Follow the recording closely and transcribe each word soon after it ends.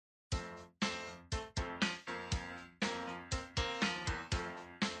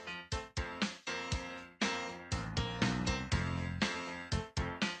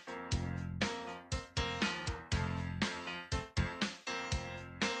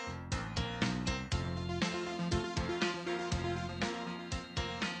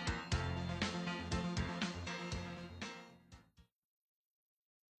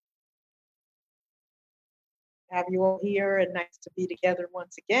have you all here and nice to be together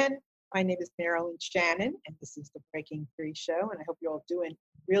once again. My name is Marilyn Shannon, and this is the Breaking Free Show, and I hope you're all doing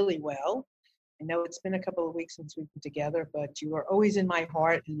really well. I know it's been a couple of weeks since we've been together, but you are always in my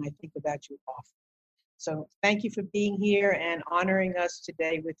heart, and I think about you often. So thank you for being here and honoring us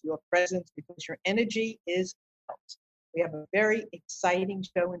today with your presence because your energy is felt. We have a very exciting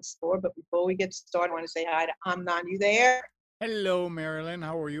show in store, but before we get started, I want to say hi to Amnon. You there? Hello, Marilyn.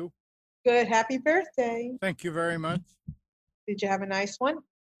 How are you? Good. Happy birthday. Thank you very much. Did you have a nice one?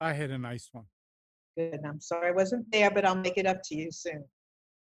 I had a nice one. Good. I'm sorry I wasn't there, but I'll make it up to you soon.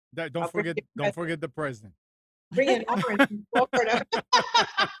 Don't forget the present. Bring an orange from Florida.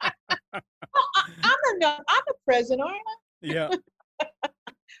 I'm a present, aren't I? Yeah.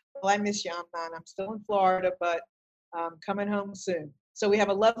 Well, I miss you, Amnon. I'm still in Florida, but coming home soon. So we have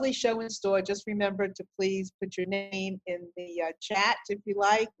a lovely show in store. Just remember to please put your name in the chat if you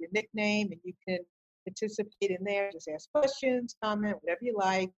like, your nickname, and you can participate in there. Just ask questions, comment, whatever you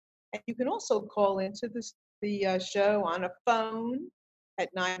like. And you can also call into the show on a phone at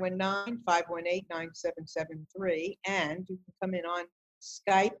 919-518-9773. And you can come in on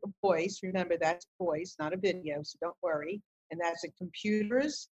Skype voice. Remember, that's voice, not a video, so don't worry. And that's at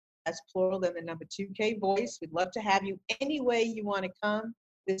computers. That's plural, then the number 2K voice. We'd love to have you any way you want to come.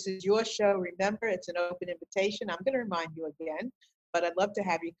 This is your show. Remember, it's an open invitation. I'm going to remind you again, but I'd love to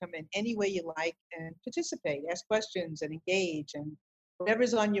have you come in any way you like and participate, ask questions, and engage. And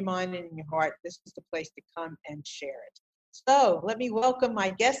whatever's on your mind and in your heart, this is the place to come and share it. So let me welcome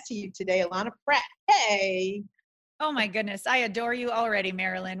my guest to you today, Allana Pratt. Hey. Oh my goodness. I adore you already,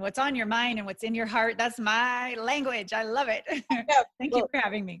 Marilyn. What's on your mind and what's in your heart, that's my language. I love it. Thank you for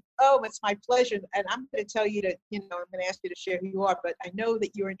having me. Oh, it's my pleasure. And I'm going to tell you to, I'm going to ask you to share who you are, but I know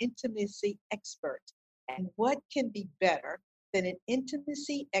that you're an intimacy expert. And what can be better than an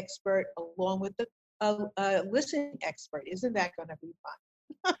intimacy expert along with a listening expert? Isn't that going to be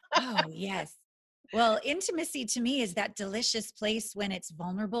fun? Oh, yes. Well, intimacy to me is that delicious place when it's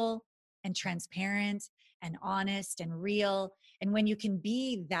vulnerable and transparent and honest and real. And when you can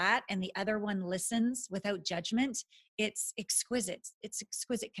be that and the other one listens without judgment, it's exquisite. It's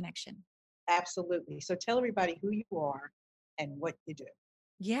exquisite connection. Absolutely. So tell everybody who you are and what you do.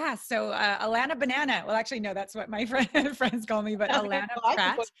 Yeah. So Allana Banana. Well, actually, no, that's what my friends call me, but Allana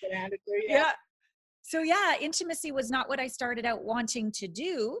Pratt. Yeah. So yeah, intimacy was not what I started out wanting to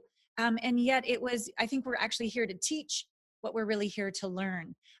do. And yet it was, I think we're actually here to teach what we're really here to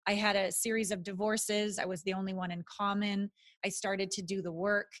learn. I had a series of divorces. I was the only one in common. I started to do the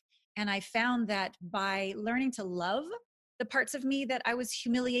work. And I found that by learning to love the parts of me that I was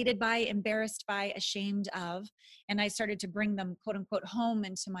humiliated by, embarrassed by, ashamed of, and I started to bring them, quote unquote, home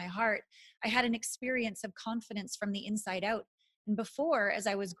into my heart, I had an experience of confidence from the inside out. And before, as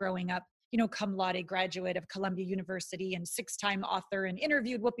I was growing up, cum laude graduate of Columbia University and 6-time author and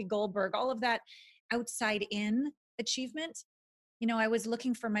interviewed Whoopi Goldberg, all of that outside in achievement. I was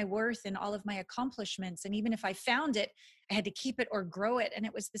looking for my worth in all of my accomplishments. And even if I found it, I had to keep it or grow it. And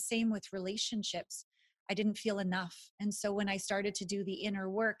it was the same with relationships. I didn't feel enough. And so when I started to do the inner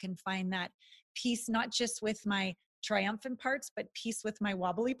work and find that peace, not just with my triumphant parts, but peace with my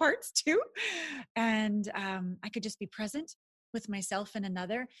wobbly parts too. And I could just be present with myself and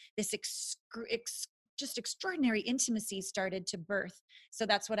another, this just extraordinary intimacy started to birth. So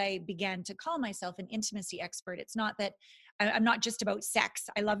that's what I began to call myself, an intimacy expert. It's not that I'm not just about sex.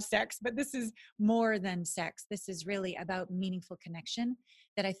 I love sex, but this is more than sex. This is really about meaningful connection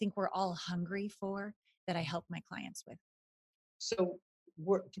that I think we're all hungry for, that I help my clients with. So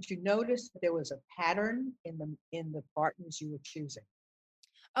did you notice that there was a pattern in the partners you were choosing?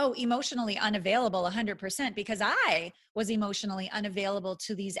 Oh, emotionally unavailable 100%, because I was emotionally unavailable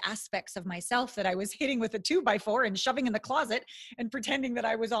to these aspects of myself that I was hitting with a 2x4 and shoving in the closet and pretending that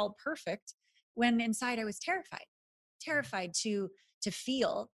I was all perfect, when inside I was terrified to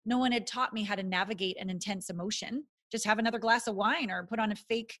feel. No one had taught me how to navigate an intense emotion. Just have another glass of wine or put on a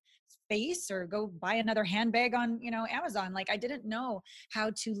fake face or go buy another handbag on, Amazon. Like, I didn't know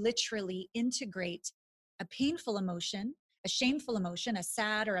how to literally integrate a painful emotion, a shameful emotion, a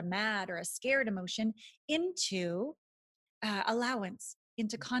sad or a mad or a scared emotion into allowance,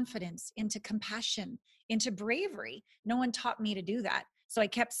 into confidence, into compassion, into bravery. No one taught me to do that. So I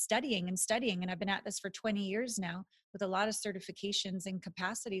kept studying, and I've been at this for 20 years now with a lot of certifications and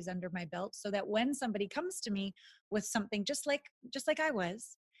capacities under my belt, so that when somebody comes to me with something just like I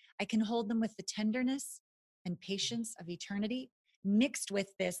was, I can hold them with the tenderness and patience of eternity, mixed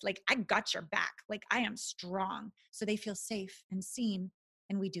with this, like, I got your back, like, I am strong, so they feel safe and seen,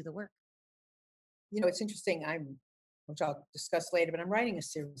 and we do the work. It's interesting, which I'll discuss later, but I'm writing a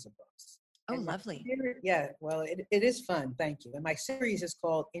series of books. Oh, And lovely. yeah, well, it is fun. Thank you. And my series is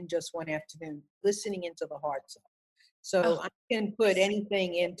called In Just One Afternoon, Listening into the Heart Zone. So Oh, I can put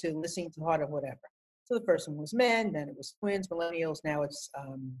anything into listening to the heart of whatever. So the first one was men, then it was twins, millennials. Now it's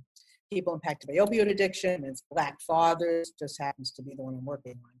people impacted by opioid addiction. And it's Black fathers, just happens to be the one I'm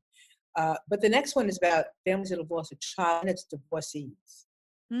working on. But the next one is about families that have lost a child, and it's divorcees.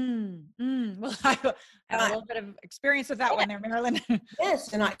 Well, I have a Uh, little bit of experience with that yeah, one there, Marilyn.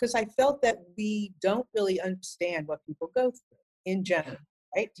 yes, and because I felt that we don't really understand what people go through in Yeah. general,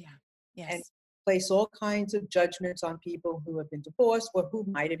 right? Yeah. And Yes. place all kinds of judgments on people who have been divorced or who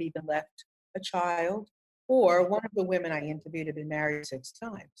might have even left a child. Or Yeah. one of the women I interviewed had been married 6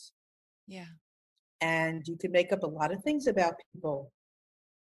 times. Yeah. And you can make up a lot of things about people.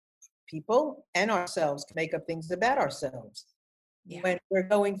 People and ourselves can make up things about ourselves Yeah. when we're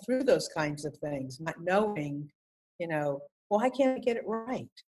going through those kinds of things, not knowing, why can't I get it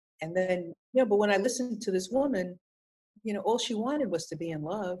right? And then, but when I listened to this woman, all she wanted was to be in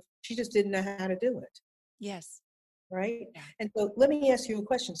love. She just didn't know how to do it. Yes. Right? Yeah. And so let me ask you a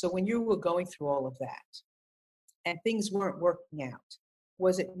question. So when you were going through all of that and things weren't working out,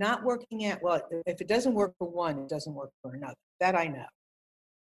 was it not working out? Well, if it doesn't work for one, it doesn't work for another. That I know.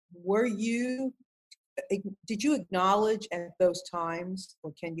 Did you acknowledge at those times,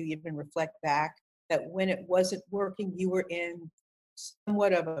 or can you even reflect back that when it wasn't working, you were in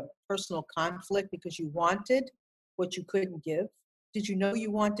somewhat of a personal conflict because you wanted what you couldn't give? Did you know you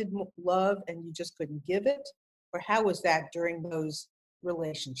wanted love and you just couldn't give it? Or how was that during those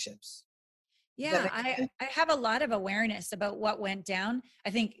relationships? Does that Yeah, make I sense? I have a lot of awareness about what went down.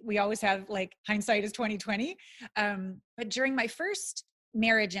 I think we always have like hindsight is 2020. But during my first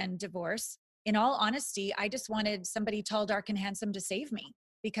marriage and divorce, in all honesty, I just wanted somebody tall, dark, and handsome to save me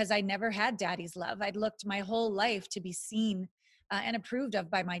because I never had daddy's love. I'd looked my whole life to be seen and approved of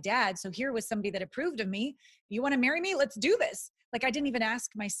by my dad. So here was somebody that approved of me. You want to marry me? Let's do this. Like I didn't even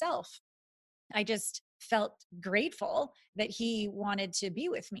ask myself. I just felt grateful that he wanted to be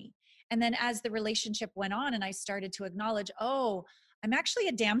with me. And then as the relationship went on and I started to acknowledge, oh, I'm actually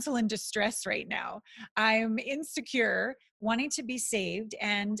a damsel in distress right now. I'm insecure, wanting to be saved,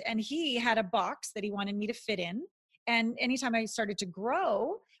 and he had a box that he wanted me to fit in. And anytime I started to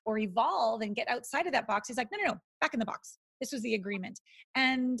grow or evolve and get outside of that box, he's like, no, no, no, back in the box. This was the agreement.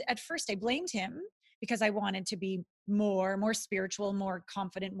 And at first I blamed him because I wanted to be more spiritual, more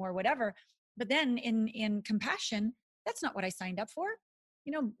confident, more whatever. But then in compassion, that's not what I signed up for,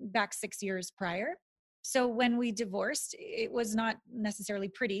 back 6 years prior. So when we divorced, it was not necessarily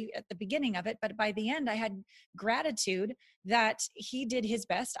pretty at the beginning of it, but by the end, I had gratitude that he did his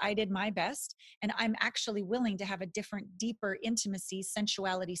best, I did my best, and I'm actually willing to have a different, deeper intimacy,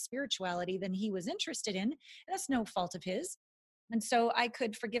 sensuality, spirituality than he was interested in. And that's no fault of his. And so I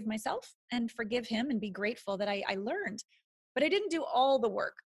could forgive myself and forgive him and be grateful that I learned. But I didn't do all the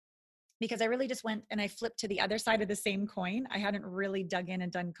work because I really just went and I flipped to the other side of the same coin. I hadn't really dug in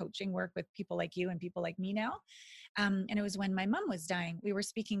and done coaching work with people like you and people like me now. And it was when my mom was dying. We were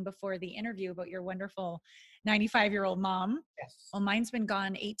speaking before the interview about your wonderful 95-year-old mom. Yes. Well, mine's been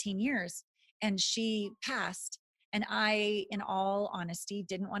gone 18 years and she passed. And I, in all honesty,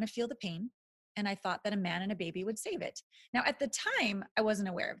 didn't want to feel the pain. And I thought that a man and a baby would save it. Now, at the time, I wasn't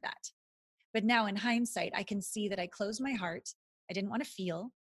aware of that. But now in hindsight, I can see that I closed my heart. I didn't want to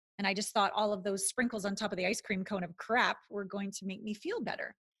feel. And I just thought all of those sprinkles on top of the ice cream cone of crap were going to make me feel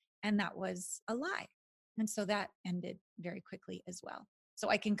better. And that was a lie. And so that ended very quickly as well. So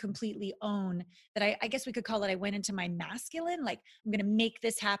I can completely own that. I guess we could call it, I went into my masculine, like I'm going to make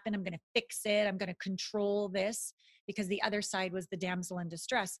this happen. I'm going to fix it. I'm going to control this, because the other side was the damsel in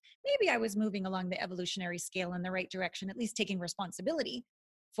distress. Maybe I was moving along the evolutionary scale in the right direction, at least taking responsibility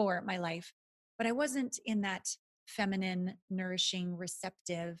for my life. But I wasn't in that feminine, nourishing,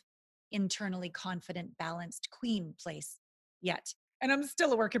 receptive, internally confident, balanced queen place yet. And I'm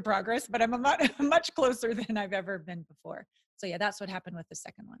still a work in progress, but I'm much closer than I've ever been before. So yeah, that's what happened with the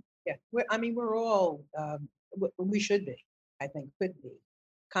second one. Yeah. We're all, we should be, I think, could be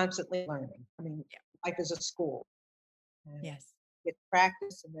constantly learning. Yeah. Life is a school. And Yes. get to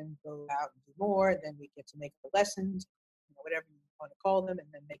practice and then go out and do more. Then we get to make the lessons, whatever you want to call them, and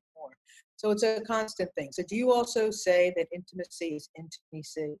then make more. So it's a constant thing. So do you also say that intimacy is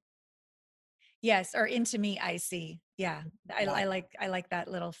intimacy? Yes, or into me I see. Yeah, I like that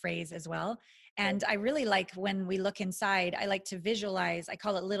little phrase as well. And I really like when we look inside, I like to visualize, I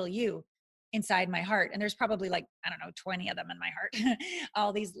call it little you inside my heart. And there's probably like, I don't know, 20 of them in my heart.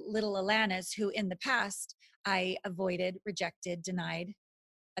 All these little Alanas who in the past I avoided, rejected, denied,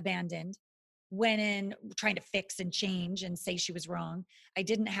 abandoned. went in trying to fix and change and say she was wrong. I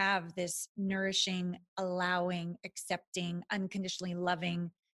didn't have this nourishing, allowing, accepting, unconditionally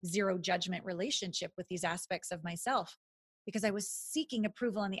loving, zero judgment relationship with these aspects of myself because I was seeking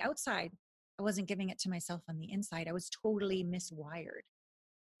approval on the outside. I wasn't giving it to myself on the inside. I was totally miswired.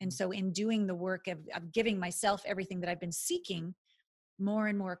 And so in doing the work of giving myself everything that I've been seeking, more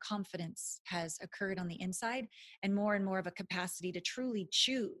and more confidence has occurred on the inside and more of a capacity to truly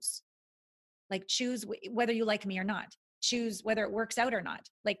choose. Like choose whether you like me or not. Choose whether it works out or not.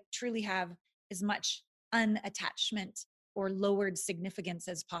 Like truly have as much unattachment or lowered significance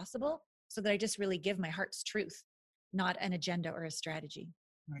as possible so that I just really give my heart's truth, not an agenda or a strategy.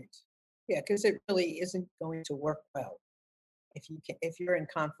 Right. Yeah, because it really isn't going to work well if you're in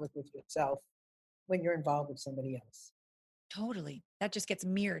conflict with yourself when you're involved with somebody else. Totally. That just gets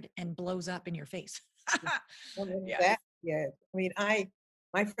mirrored and blows up in your face. Yeah. I mean,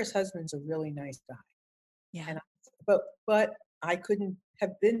 my first husband's a really nice guy. Yeah. And but I couldn't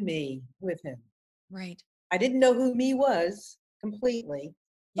have been me with him. Right. I didn't know who me was completely,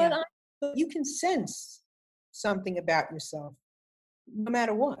 but Yeah. but you can sense something about yourself no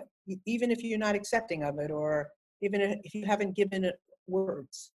matter what, even if you're not accepting of it, or even if you haven't given it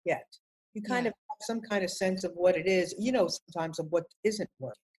words yet. You kind of have some kind of sense of what it is, sometimes of what isn't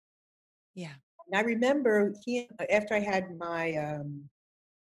working. Yeah. And I remember after I had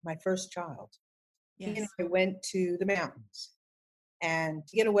my first child, he and I went to the mountains and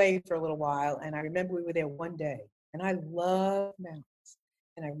to get away for a little while. And I remember we were there one day, and I love mountains.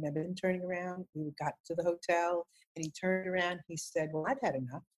 And I remember him turning around. We got to the hotel, and he turned around. He said, "Well, I've had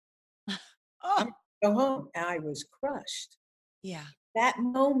enough. I'm going to go home." And I was crushed. Yeah. That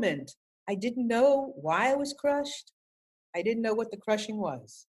moment, I didn't know why I was crushed. I didn't know what the crushing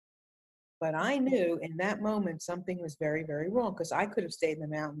was. But I knew in that moment something was very, very wrong, because I could have stayed in the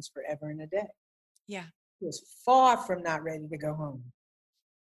mountains forever and a day. Yeah. He was far from not ready to go home.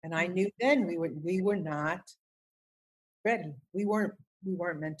 And I knew then we were not ready. We weren't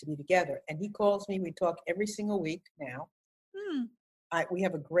meant to be together. And he calls me. We talk every single week now. We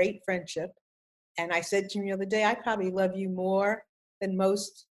have a great friendship. And I said to him the other day, I probably love you more than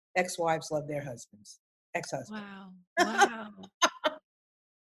most ex-wives love their husbands, ex-husbands. Wow.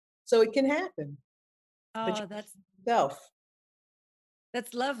 So it can happen. Oh,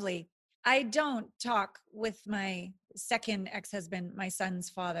 that's lovely. I don't talk with my second ex-husband, my son's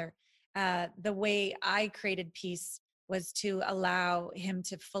father. The way I created peace was to allow him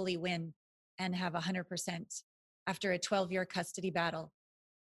to fully win and have 100% after a 12-year custody battle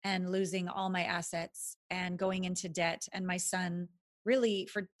and losing all my assets and going into debt. And my son, really,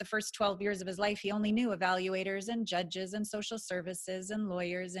 for the first 12 years of his life, he only knew evaluators and judges and social services and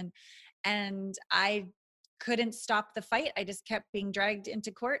lawyers. And I couldn't stop the fight. I just kept being dragged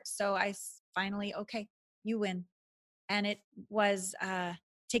into court. So I finally, okay, you win. And it was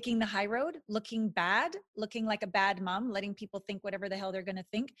taking the high road, looking bad, looking like a bad mom, letting people think whatever the hell they're going to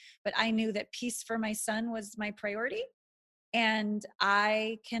think. But I knew that peace for my son was my priority, and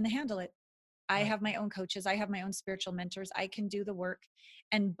I can handle it. I have my own coaches. I have my own spiritual mentors. I can do the work.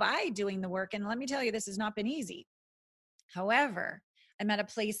 And by doing the work, and let me tell you, this has not been easy. However, I'm at a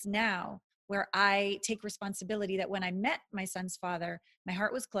place now where I take responsibility that when I met my son's father, my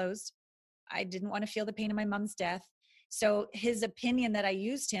heart was closed. I didn't want to feel the pain of my mom's death. So his opinion that I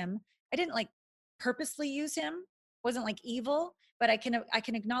used him, I didn't like purposely use him, wasn't like evil, but I can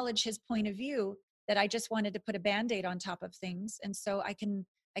acknowledge his point of view that I just wanted to put a Band-Aid on top of things. And so I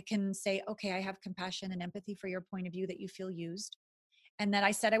can say, okay, I have compassion and empathy for your point of view that you feel used, and that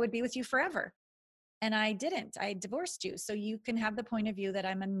I said I would be with you forever. And I didn't. I divorced you. So you can have the point of view that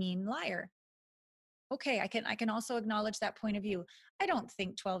I'm a mean liar. Okay, I can also acknowledge that point of view. I don't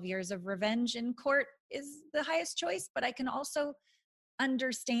think 12 years of revenge in court is the highest choice, but I can also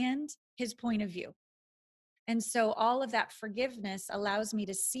understand his point of view. And so all of that forgiveness allows me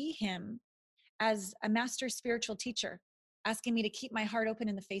to see him as a master spiritual teacher, asking me to keep my heart open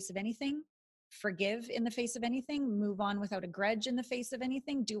in the face of anything, forgive in the face of anything, move on without a grudge in the face of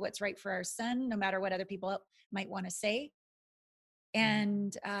anything, do what's right for our son, no matter what other people might want to say.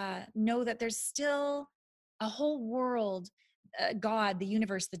 And know that there's still a whole world, God, the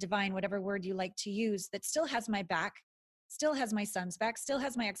universe, the divine, whatever word you like to use, that still has my back, still has my son's back, still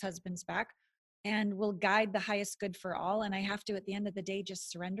has my ex-husband's back, and will guide the highest good for all. And I have to, at the end of the day,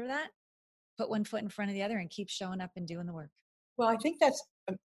 just surrender that, put one foot in front of the other, and keep showing up and doing the work. Well, I think that's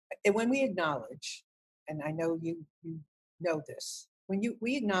when we acknowledge, and I know you know this, when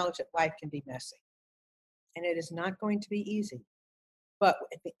we acknowledge that life can be messy, and it is not going to be easy. But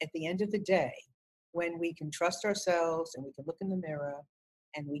at the end of the day, when we can trust ourselves and we can look in the mirror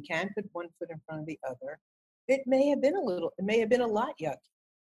and we can put one foot in front of the other. It may have been a lot yucky.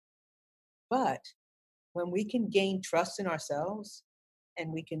 But when we can gain trust in ourselves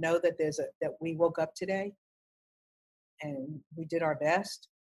and we can know that that we woke up today and we did our best,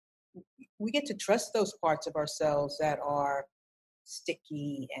 we get to trust those parts of ourselves that are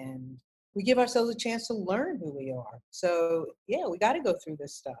sticky, and we give ourselves a chance to learn who we are. So yeah, we got to go through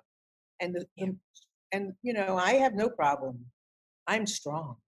this stuff. And and I have no problem. I'm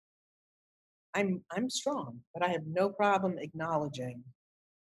strong. I'm strong, but I have no problem acknowledging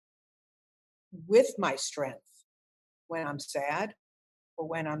with my strength when I'm sad or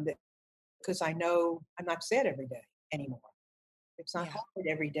when because I know I'm not sad every day anymore. It's not hard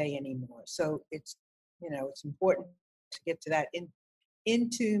every day anymore. So it's important to get to that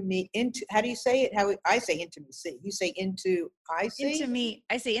into how do you say it? How I say intimacy. You say into I see? Into me.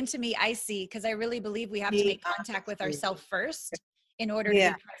 I say into me, I see, because I really believe we have to make contact with ourselves first in order to be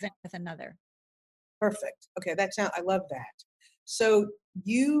present with another. Perfect. Okay, I love that. So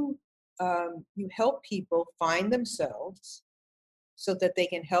you help people find themselves so that they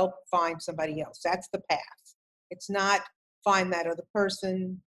can help find somebody else. That's the path. It's not find that other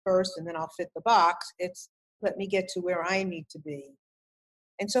person first and then I'll fit the box. It's let me get to where I need to be.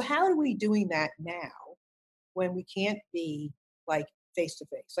 And so how are we doing that now when we can't be like face to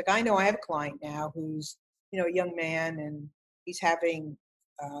face? Like I know I have a client now who's, a young man, and he's having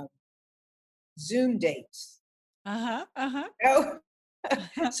Zoom dates. So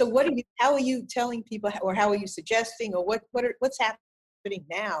how are you telling people, or how are you suggesting, or what's happening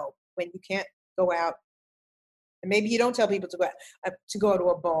now when you can't go out? And maybe you don't tell people to go to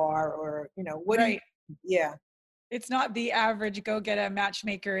a bar, or It's not the average go get a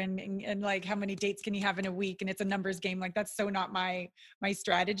matchmaker and like how many dates can you have in a week, and it's a numbers game. Like that's so not my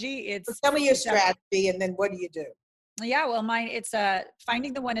strategy. So tell me your strategy, and then what do you do? Yeah, well, mine, it's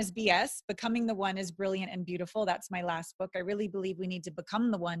Finding the One is BS, Becoming the One is Brilliant and Beautiful. That's my last book. I really believe we need to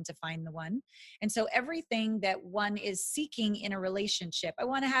become the one to find the one. And so everything that one is seeking in a relationship, I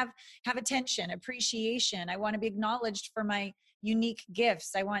want to have attention, appreciation. I want to be acknowledged for my unique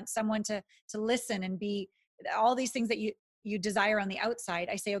gifts. I want someone to listen and be all these things that you desire on the outside.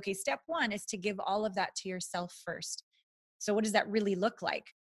 I say, okay, step one is to give all of that to yourself first. So what does that really look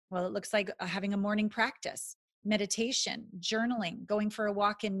like? Well, it looks like having a morning practice, meditation, journaling, going for a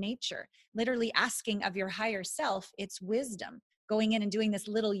walk in nature, literally asking of your higher self its wisdom, going in and doing this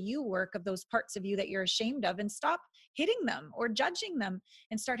little you work of those parts of you that you're ashamed of, and stop hitting them or judging them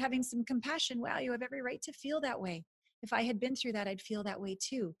and start having some compassion. Wow, you have every right to feel that way. If I had been through that, I'd feel that way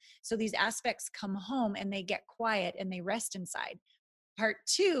too. So these aspects come home and they get quiet and they rest inside. Part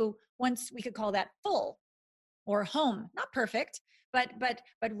two, once we could call that full or home, not perfect, but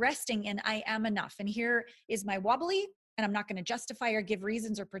resting in I am enough. And here is my wobbly, and I'm not going to justify or give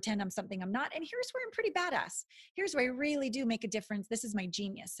reasons or pretend I'm something I'm not. And here's where I'm pretty badass. Here's where I really do make a difference. This is my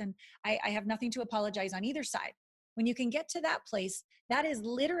genius. And I have nothing to apologize on either side. When you can get to that place, that is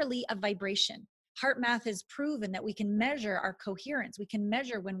literally a vibration. Heart math has proven that we can measure our coherence. We can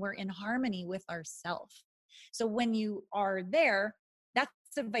measure when we're in harmony with ourselves. So when you are there, that's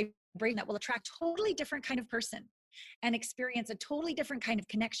a vibration that will attract a totally different kind of person and experience a totally different kind of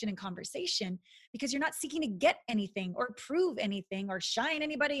connection and conversation, because you're not seeking to get anything or prove anything or shine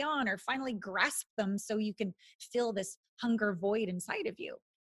anybody on or finally grasp them so you can fill this hunger void inside of you.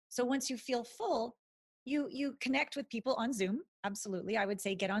 So once you feel full, you connect with people on Zoom. Absolutely. I would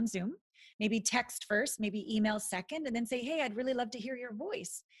say get on Zoom. Maybe text first, maybe email second, and then say, hey, I'd really love to hear your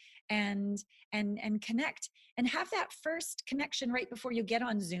voice, and connect and have that first connection right before you get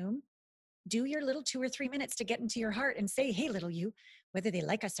on Zoom. Do your little 2 or 3 minutes to get into your heart and say, hey, little you, whether they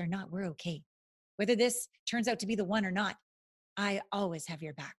like us or not, we're okay. Whether this turns out to be the one or not, I always have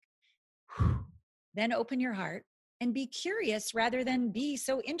your back. Then open your heart and be curious rather than be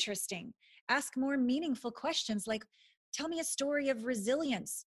so interesting. Ask more meaningful questions like, tell me a story of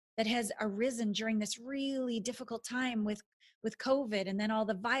resilience that has arisen during this really difficult time with COVID, and then all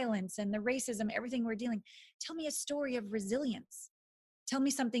the violence and the racism, everything we're dealing. Tell me a story of resilience. Tell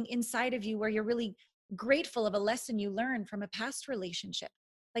me something inside of you where you're really grateful of a lesson you learned from a past relationship.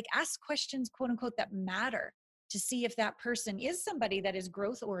 Like, ask questions, quote unquote, that matter, to see if that person is somebody that is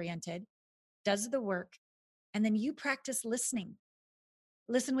growth oriented, does the work, and then you practice listening.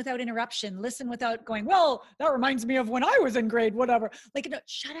 Listen without interruption. Listen without going, well, that reminds me of when I was in grade, whatever. Like, no,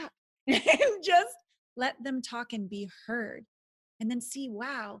 shut up. And just let them talk and be heard. And then see,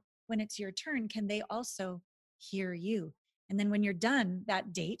 wow, when it's your turn, can they also hear you? And then when you're done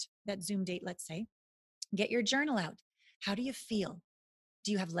that date, that Zoom date, let's say, get your journal out. How do you feel?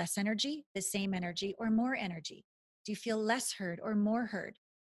 Do you have less energy, the same energy, or more energy? Do you feel less heard or more heard?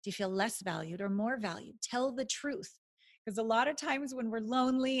 Do you feel less valued or more valued? Tell the truth. Because a lot of times when we're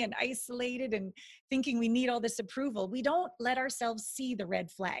lonely and isolated and thinking we need all this approval, we don't let ourselves see the red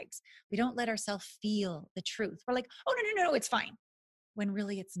flags. We don't let ourselves feel the truth. We're like, oh, no, it's fine. When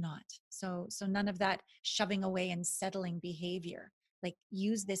really it's not. So none of that shoving away and settling behavior. Like,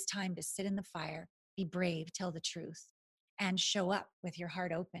 use this time to sit in the fire, be brave, tell the truth, and show up with your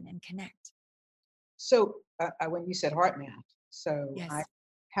heart open and connect. So when you said heart math, so Yes.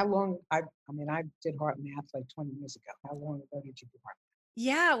 how long, I did heart math like 20 years ago. How long ago did you do heart math?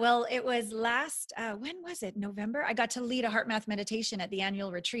 Yeah, well, it was last, when was it? November? I got to lead a heart math meditation at the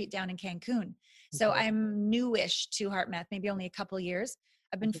annual retreat down in Cancun. So Okay. I'm newish to heart math, maybe only a couple years.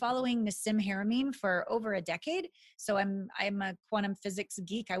 I've been Okay. following Nassim Haramein for over a decade. So I'm a quantum physics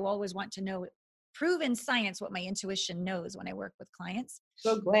geek. I always want to know, prove in science what my intuition knows when I work with clients.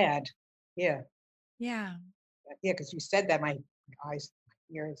 So glad. Yeah. Yeah. Yeah, because you said that, my eyes,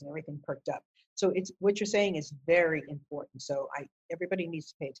 my ears, and everything perked up. So it's what you're saying is very important. So everybody needs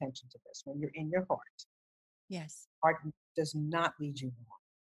to pay attention to this. When you're in your heart, Yes. heart does not lead you wrong.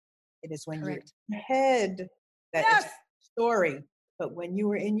 It is when Correct. you're in your head that is the story. But when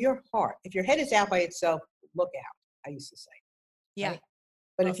you are in your heart, if your head is out by itself, look out, I used to say. Yeah. Right?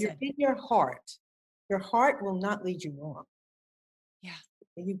 But Well if you're said. in your heart will not lead you wrong. Yeah.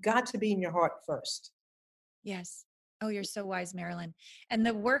 You've got to be in your heart first. Yes. Oh, you're so wise, Marilyn. And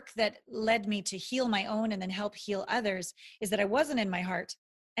the work that led me to heal my own and then help heal others is that I wasn't in my heart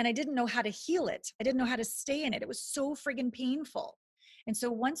and I didn't know how to heal it. I didn't know how to stay in it. It was so friggin' painful. And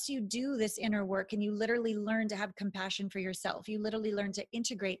so once you do this inner work and you literally learn to have compassion for yourself, you literally learn to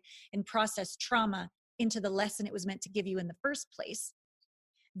integrate and process trauma into the lesson it was meant to give you in the first place.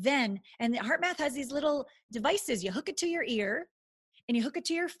 Then, and Heart Math has these little devices. You hook it to your ear and you hook it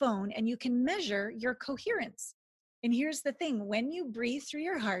to your phone and you can measure your coherence. And here's the thing, when you breathe through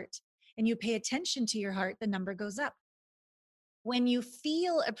your heart and you pay attention to your heart, the number goes up. When you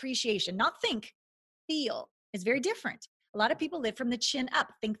feel appreciation, not think, feel, is very different. A lot of people live from the chin up,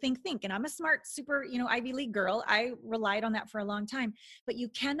 think. And I'm a smart, super, Ivy League girl. I relied on that for a long time. But you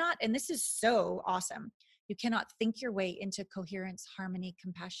cannot, and this is so awesome, you cannot think your way into coherence, harmony,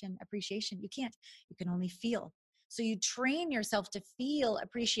 compassion, appreciation. You can't. You can only feel. So you train yourself to feel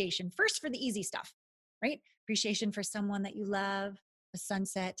appreciation first for the easy stuff, right? Appreciation for someone that you love, a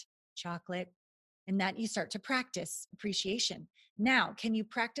sunset, chocolate, and that you start to practice appreciation. Now, can you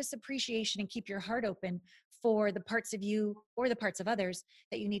practice appreciation and keep your heart open for the parts of you or the parts of others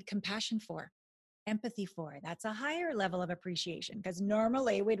that you need compassion for, empathy for? That's a higher level of appreciation because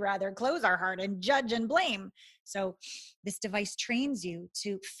normally we'd rather close our heart and judge and blame. So this device trains you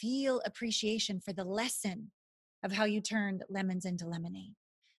to feel appreciation for the lesson of how you turned lemons into lemonade,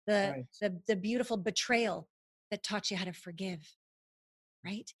 the beautiful betrayal that taught you how to forgive.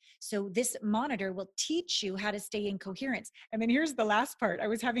 Right? So this monitor will teach you how to stay in coherence. And then here's the last part. I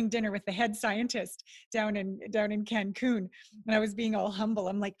was having dinner with the head scientist down in Cancun, and I was being all humble.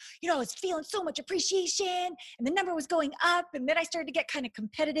 I'm like, I was feeling so much appreciation, and the number was going up. And then I started to get kind of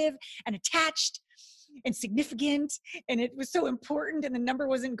competitive and attached and significant, and it was so important, and the number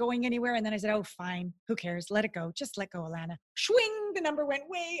wasn't going anywhere. And then I said, oh, fine, who cares? Let it go. Just let go, Allana. Swing, the number went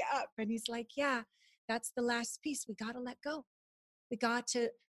way up. And he's like, yeah, that's the last piece. We got to let go. We got to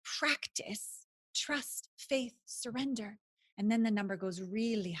practice trust, faith, surrender. And then the number goes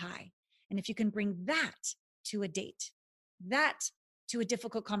really high. And if you can bring that to a date, that to a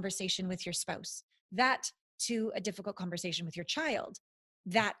difficult conversation with your spouse, that to a difficult conversation with your child,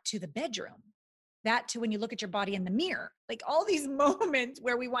 that to the bedroom, that to when you look at your body in the mirror, like all these moments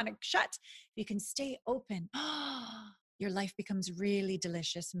where we want to shut, you can stay open. Your life becomes really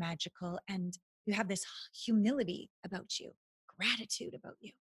delicious, magical, and you have this humility about you. Gratitude about you.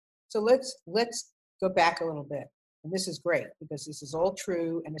 So let's go back a little bit. And this is great because this is all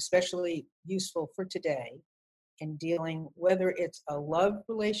true and especially useful for today in dealing, whether it's a love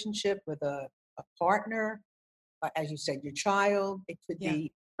relationship with a partner, as you said, your child, it could be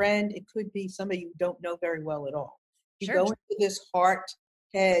a friend, it could be somebody you don't know very well at all. You go into this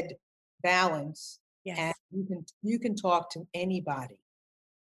heart-head balance, and you can talk to anybody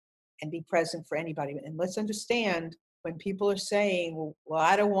and be present for anybody. And let's understand, when people are saying, well,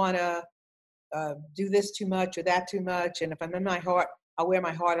 I don't want to do this too much or that too much, and if I'm in my heart, I'll wear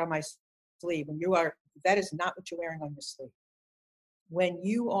my heart on my sleeve. And that is not what you're wearing on your sleeve. When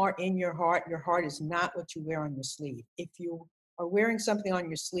you are in your heart is not what you wear on your sleeve. If you are wearing something on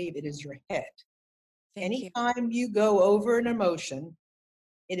your sleeve, it is your head. Anytime you go over an emotion,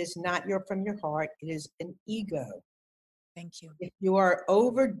 it is not from your heart, it is an ego. Thank you. If you are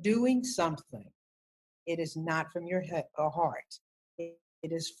overdoing something, it is not from your heart.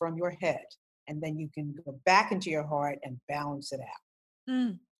 It is from your head. And then you can go back into your heart and balance it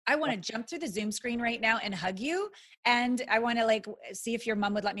out. I want to jump through the Zoom screen right now and hug you. And I want to like see if your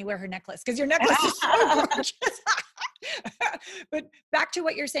mom would let me wear her necklace, because your necklace is so gorgeous. But back to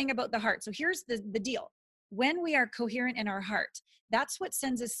what you're saying about the heart. So here's the deal. When we are coherent in our heart, that's what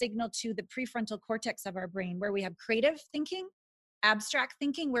sends a signal to the prefrontal cortex of our brain, where we have creative thinking, abstract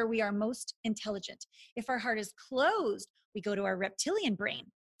thinking, where we are most intelligent. If our heart is closed, we go to our reptilian brain.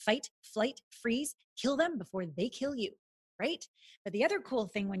 Fight, flight, freeze, kill them before they kill you, right? But the other cool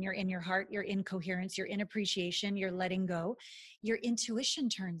thing when you're in your heart, you're in coherence, you're in appreciation, you're letting go, your intuition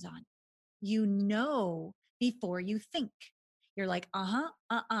turns on. You know before you think. You're like,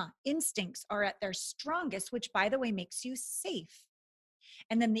 Instincts are at their strongest, which by the way, makes you safe.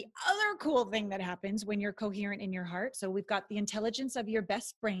 And then the other cool thing that happens when you're coherent in your heart, so we've got the intelligence of your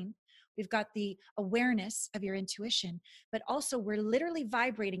best brain, we've got the awareness of your intuition, but also we're literally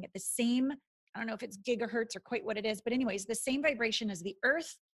vibrating at the same, I don't know if it's gigahertz or quite what it is, but anyways, the same vibration as the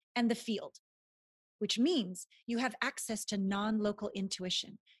earth and the field, which means you have access to non-local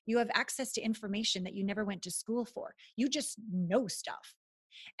intuition. You have access to information that you never went to school for. You just know stuff.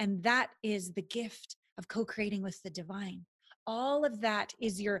 And that is the gift of co-creating with the divine. All of that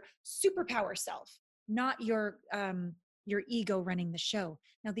is your superpower self, not your ego running the show.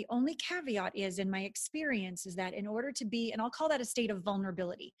 Now, the only caveat is, in my experience, is that in order to be, and I'll call that a state of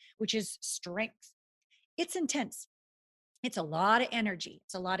vulnerability, which is strength, it's intense. It's a lot of energy.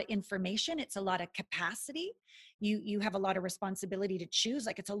 It's a lot of information. It's a lot of capacity. You have a lot of responsibility to choose.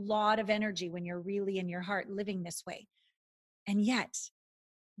 Like, it's a lot of energy when you're really in your heart living this way. And yet,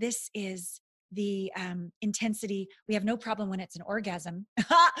 this is the intensity. We have no problem when it's an orgasm,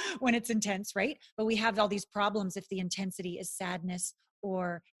 when it's intense, right? But we have all these problems if the intensity is sadness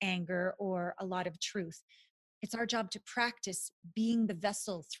or anger or a lot of truth. It's our job to practice being the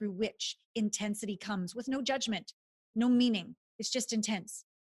vessel through which intensity comes with no judgment, no meaning. It's just intense.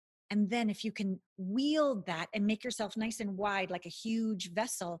 And then if you can wield that and make yourself nice and wide, like a huge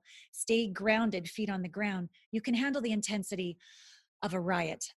vessel, stay grounded, feet on the ground, you can handle the intensity of a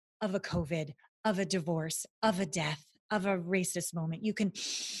riot, of a COVID, of a divorce, of a death, of a racist moment. You can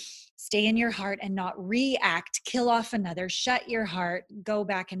stay in your heart and not react, kill off another, shut your heart, go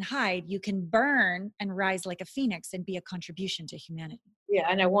back and hide. You can burn and rise like a phoenix and be a contribution to humanity. Yeah,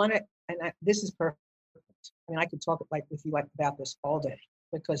 and this is perfect. I mean, I could talk with you about this all day,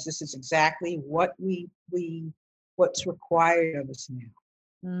 because this is exactly what what's required of us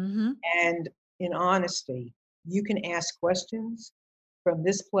now. Mm-hmm. And in honesty, you can ask questions from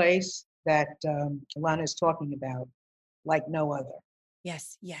this place that Allana is talking about like no other.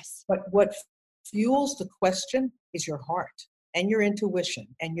 Yes, yes. But what fuels the question is your heart and your intuition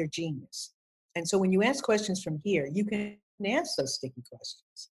and your genius. And so when you ask questions from here, you can ask those sticky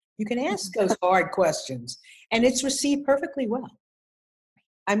questions. You can ask those hard questions, and it's received perfectly well.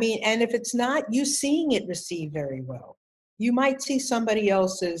 I mean, and if it's not you seeing it received very well, you might see somebody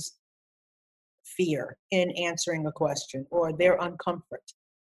else's fear in answering a question or their uncomfort.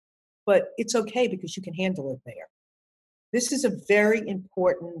 But it's okay, because you can handle it there. This is a very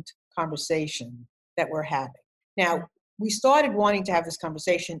important conversation that we're having. Now, we started wanting to have this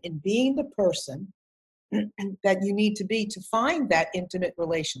conversation in being the person that you need to be to find that intimate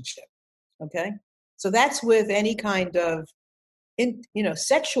relationship. Okay? So that's with any kind of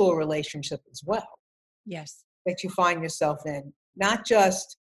sexual relationship as well. Yes. That you find yourself in, not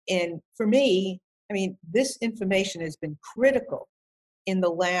just in, for me, I mean, this information has been critical in the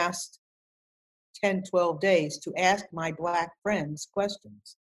last 10, 12 days to ask my Black friends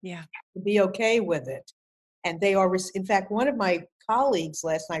questions. Yeah. To be okay with it. And they are, in fact, one of my colleagues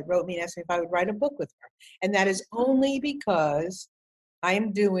last night wrote me and asked me if I would write a book with her. And that is only because I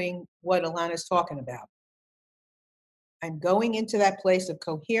am doing what Allana is talking about. I'm going into that place of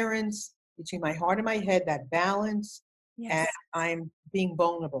coherence between my heart and my head, that balance. Yes. And I'm being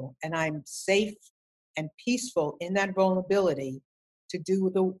vulnerable, and I'm safe and peaceful in that vulnerability to do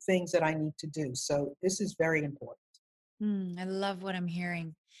the things that I need to do. So this is very important. I love what I'm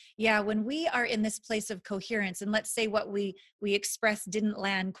hearing. Yeah, when we are in this place of coherence, and let's say what we expressed didn't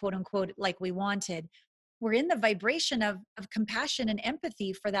land, quote unquote, like we wanted, we're in the vibration of compassion and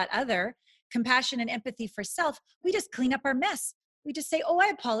empathy for that other, compassion and empathy for self. We just clean up our mess. We just say, oh, I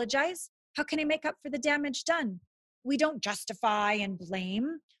apologize. How can I make up for the damage done? We don't justify and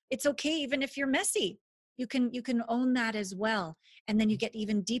blame. It's okay even if you're messy. You can own that as well. And then you get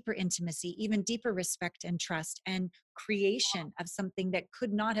even deeper intimacy, even deeper respect and trust and creation of something that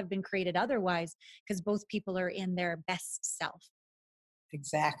could not have been created otherwise, because both people are in their best self.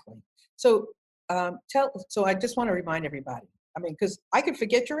 Exactly. So I just want to remind everybody, I mean, because I could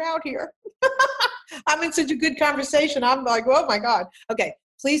forget you're out here. I'm in such a good conversation. I'm like, oh my God. Okay.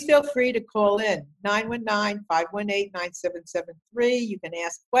 Please feel free to call in 919-518-9773. You can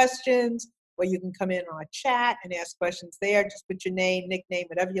ask questions, or you can come in on a chat and ask questions there. Just put your name, nickname,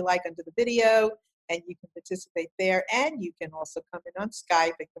 whatever you like under the video, and you can participate there. And you can also come in on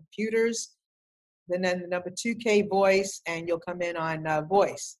Skype at computers, then the number 2K voice, and you'll come in on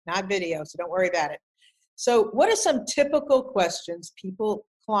voice, not video, so don't worry about it. So what are some typical questions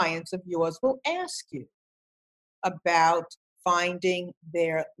clients of yours will ask you about finding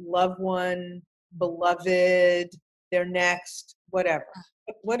their loved one, beloved, their next, whatever?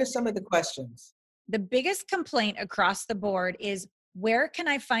 What are some of the questions? The biggest complaint across the board is, where can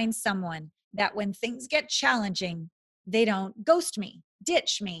I find someone that when things get challenging, they don't ghost me,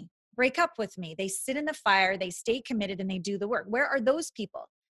 ditch me, break up with me? They sit in the fire, they stay committed, and they do the work. Where are those people?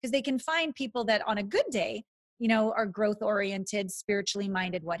 Because they can find people that on a good day, are growth oriented, spiritually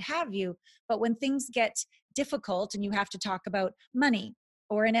minded, what have you. But when things get difficult and you have to talk about money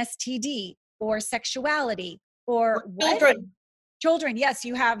or an STD or sexuality or children, yes,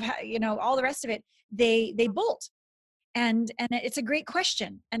 you have, all the rest of it, they bolt. And it's a great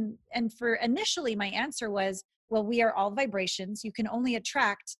question. And for initially my answer was, well, we are all vibrations. You can only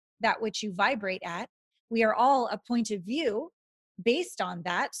attract that which you vibrate at. We are all a point of view based on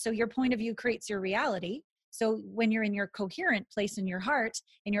that. So your point of view creates your reality. So when you're in your coherent place in your heart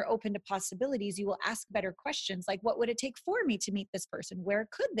and you're open to possibilities, you will ask better questions like, what would it take for me to meet this person? Where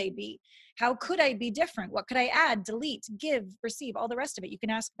could they be? How could I be different? What could I add, delete, give, receive, all the rest of it? You can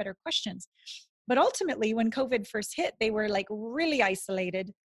ask better questions. But ultimately, when COVID first hit, they were like really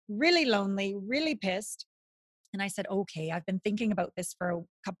isolated, really lonely, really pissed. And I said, okay, I've been thinking about this for a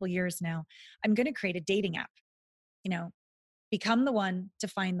couple of years now. I'm going to create a dating app, become the one to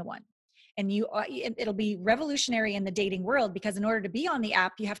find the one. And it'll be revolutionary in the dating world, because in order to be on the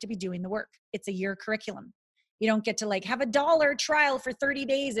app, you have to be doing the work. It's a year curriculum. You don't get to like have $1 trial for 30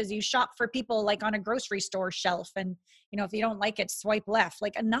 days as you shop for people like on a grocery store shelf. And, if you don't like it, swipe left.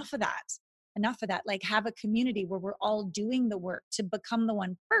 Like enough of that. Like have a community where we're all doing the work to become the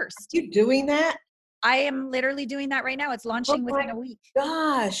one first. Are you doing that? I am literally doing that right now. It's launching within a week.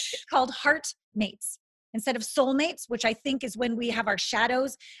 Gosh. It's called Heart Mates. Instead of soulmates, which I think is when we have our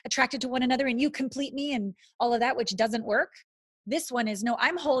shadows attracted to one another and you complete me and all of that, which doesn't work. This one is, no,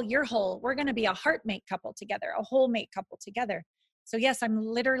 I'm whole, you're whole. We're going to be a heart mate couple together, a whole mate couple together. So yes,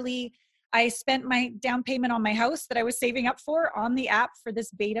 I spent my down payment on my house that I was saving up for on the app for this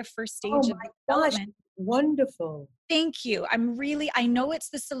beta first stage of development. Wonderful. Thank you. I know it's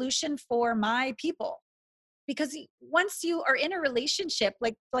the solution for my people, because once you are in a relationship,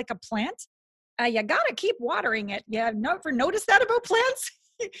 like a plant, you got to keep watering it. You have never noticed that about plants?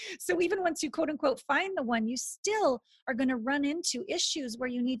 So even once you quote unquote find the one, you still are going to run into issues where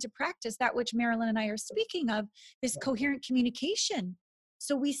you need to practice that which Marilyn and I are speaking of, this coherent communication.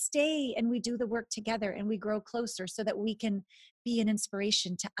 So we stay and we do the work together and we grow closer so that we can be an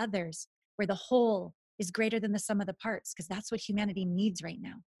inspiration to others, where the whole is greater than the sum of the parts, because that's what humanity needs right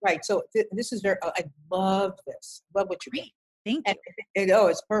now. Right. So this is I love this. Love what you're doing. Thank you.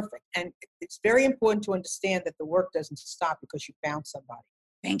 It's perfect. And it's very important to understand that the work doesn't stop because you found somebody.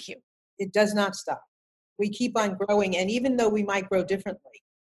 Thank you. It does not stop. We keep on growing. And even though we might grow differently,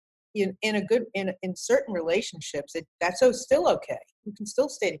 in certain relationships, that's still okay. You can still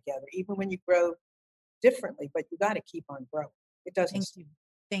stay together even when you grow differently, but you got to keep on growing. It doesn't stop.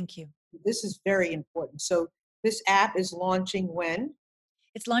 Thank you. This is very important. So this app is launching when?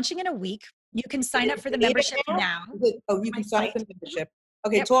 It's launching in a week. You can sign up for the membership now. You can sign up for the membership.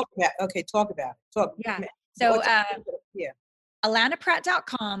 Okay, yep. Talk about it. Yeah. So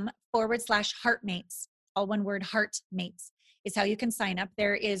allanapratt.com/heartmates, all one word, heartmates, is how you can sign up.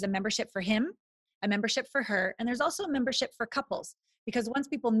 There is a membership for him, a membership for her, and there's also a membership for couples, because once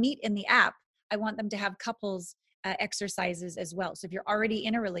people meet in the app, I want them to have couples exercises as well. So if you're already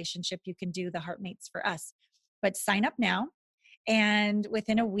in a relationship, you can do the Heartmates for us. But sign up now. And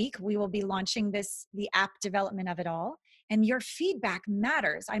within a week, we will be launching the app development of it all. And your feedback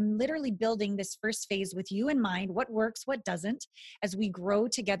matters. I'm literally building this first phase with you in mind, what works, what doesn't, as we grow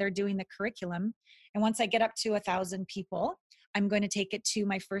together doing the curriculum. And once I get up to 1,000 people, I'm going to take it to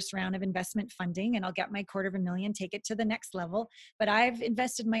my first round of investment funding, and I'll get my $250,000, take it to the next level. But I've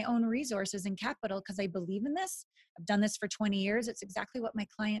invested my own resources and capital because I believe in this. I've done this for 20 years. It's exactly what my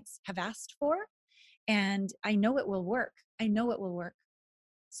clients have asked for. And I know it will work.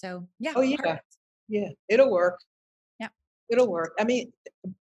 So yeah. Oh yeah. Yeah. It'll work. Yeah. It'll work. I mean,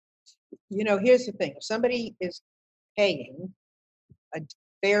 here's the thing. If somebody is paying a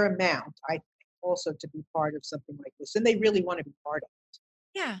fair amount, I think, also to be part of something like this, and they really want to be part of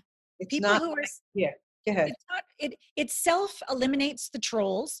it. Yeah. It's People not who are, yeah, go ahead. it's not, it self eliminates the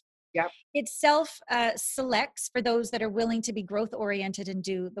trolls. Yeah. It self selects for those that are willing to be growth oriented and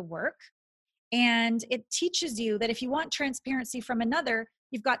do the work. And it teaches you that if you want transparency from another,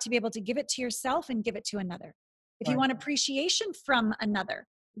 you've got to be able to give it to yourself and give it to another. If you Right. want appreciation from another,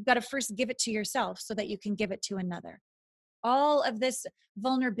 you've got to first give it to yourself so that you can give it to another. All of this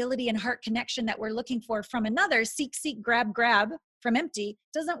vulnerability and heart connection that we're looking for from another, seek, grab from empty,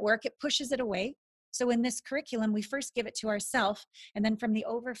 doesn't work. It pushes it away. So in this curriculum, we first give it to ourselves, and then from the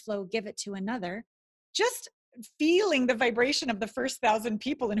overflow, give it to another. Just feeling the vibration of the first 1,000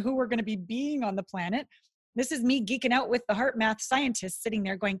 people and who we're going to be being on the planet. This is me geeking out with the heart math scientist sitting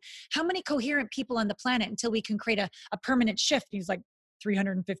there going, how many coherent people on the planet until we can create a permanent shift? He's like,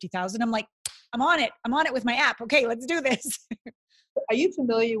 350,000. I'm like, I'm on it. I'm on it with my app. Okay, let's do this. Are you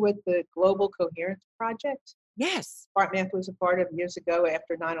familiar with the Global Coherence Project? Yes. Pratt was a part of years ago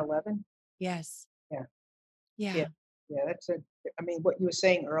after 9/11. Yes. Yeah. Yeah. Yeah, I mean, what you were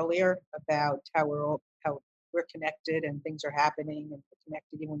saying earlier about how we're connected and things are happening and we're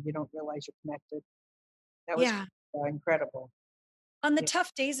connected even when you don't realize you're connected. That was incredible. On the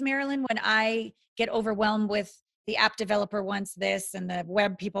tough days, Marilyn, when I get overwhelmed with the app developer wants this and the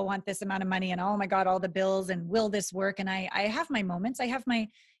web people want this amount of money and oh my God, all the bills and will this work? And I have my moments. I have my,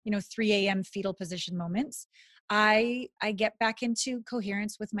 3 a.m. fetal position moments. I get back into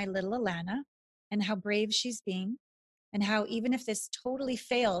coherence with my little Allana and how brave she's being and how even if this totally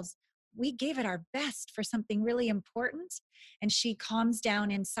fails, we gave it our best for something really important. And she calms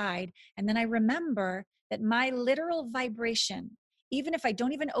down inside. And then I remember that my literal vibration, even if I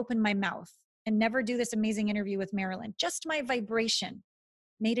don't even open my mouth and never do this amazing interview with Marilyn, just my vibration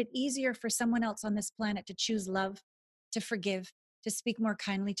made it easier for someone else on this planet to choose love, to forgive, to speak more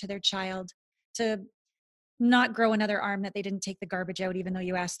kindly to their child, to not grow another arm that they didn't take the garbage out, even though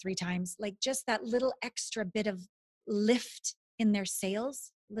you asked 3 times. Like just that little extra bit of lift in their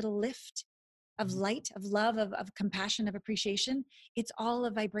sails, little lift of light, of love, of compassion, of appreciation. It's all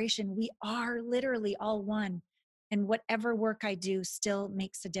a vibration. We are literally all one. And whatever work I do still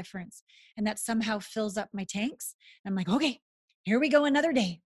makes a difference. And that somehow fills up my tanks. I'm like, okay, here we go another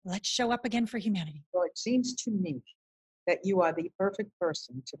day. Let's show up again for humanity. Well, it seems to me that you are the perfect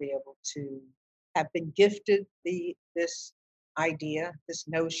person to be able to have been gifted this idea, this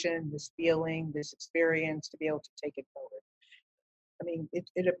notion, this feeling, this experience to be able to take it forward. I mean,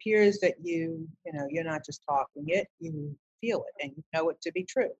 it appears that you're not just talking it, you feel it and you know it to be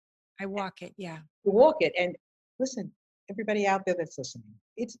true. I walk it, yeah. You walk it. And listen, everybody out there that's listening,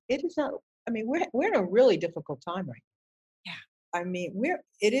 it is not, I mean, we're in a really difficult time right now. Yeah. I mean,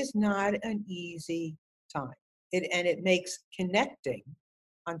 it is not an easy time. It makes connecting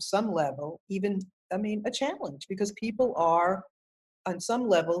on some level even, I mean, a challenge because people are on some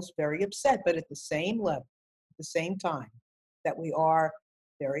levels very upset, but at the same level, at the same time that we are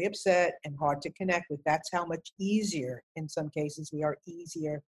very upset and hard to connect with, that's how much easier, in some cases, we are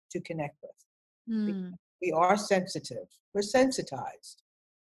easier to connect with. We are sensitive. We're sensitized.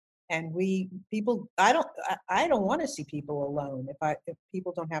 And I don't want to see people alone if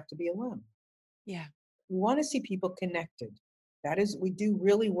people don't have to be alone. Yeah. We want to see people connected. We do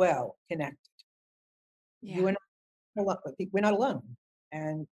really well connected. Yeah. We're not alone.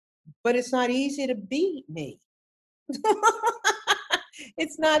 But it's not easy to be me.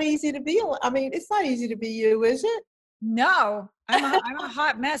 It's not easy to be. I mean, it's not easy to be you, is it? No, I'm a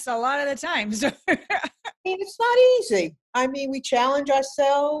hot mess a lot of the time. So. I mean, it's not easy. I mean, we challenge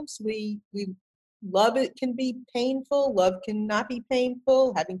ourselves. We love it can be painful. Love cannot be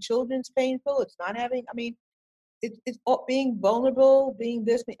painful. Having children's painful. It's not having. I mean, it's being vulnerable. Being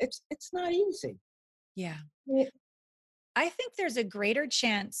this. It's not easy. Yeah. I think there's a greater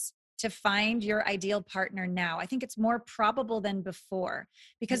chance to find your ideal partner now. I think it's more probable than before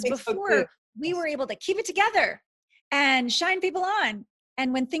because before we were able to keep it together and shine people on.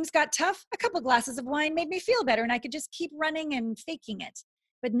 And when things got tough, a couple glasses of wine made me feel better and I could just keep running and faking it.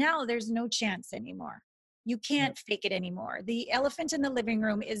 But now there's no chance anymore. You can't fake it anymore. The elephant in the living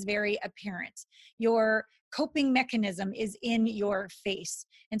room is very apparent. Your coping mechanism is in your face.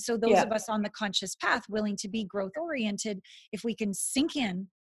 And so those of us on the conscious path willing to be growth oriented, if we can sink in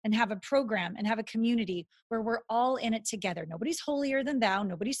and have a program and have a community where we're all in it together. Nobody's holier than thou.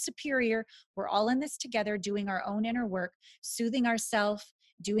 Nobody's superior. We're all in this together, doing our own inner work, soothing ourselves,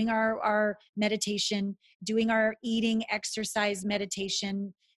 doing our meditation, doing our eating, exercise,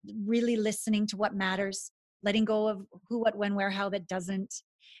 meditation, really listening to what matters, letting go of who, what, when, where, how that doesn't.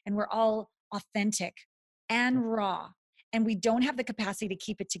 And we're all authentic and raw and we don't have the capacity to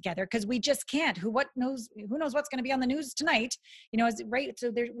keep it together because we just can't. Who knows what's going to be on the news tonight, right?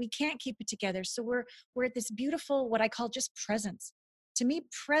 So we can't keep it together. So we're at this beautiful, what I call just presence. To me,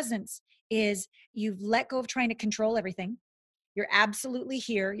 presence is you've let go of trying to control everything. You're absolutely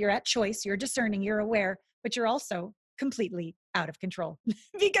here. You're at choice. You're discerning. You're aware, but you're also completely out of control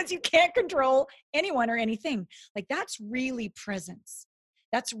because you can't control anyone or anything. Like that's really presence.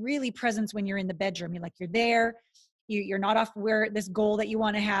 That's really presence when you're in the bedroom. You're there. You're not off where this goal that you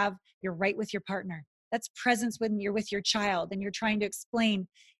want to have. You're right with your partner. That's presence when you're with your child and you're trying to explain,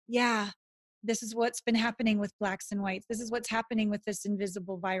 yeah, this is what's been happening with blacks and whites. This is what's happening with this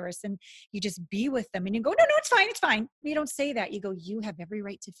invisible virus. And you just be with them and you go, no, it's fine. It's fine. You don't say that. You go, you have every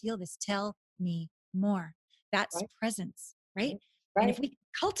right to feel this. Tell me more. That's Right. presence, right? Right. And if we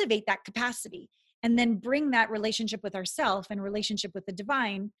cultivate that capacity and then bring that relationship with ourself and relationship with the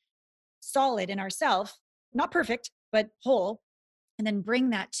divine solid in ourself, not perfect, but whole, and then bring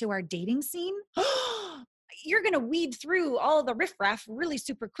that to our dating scene, you're going to weed through all the riffraff really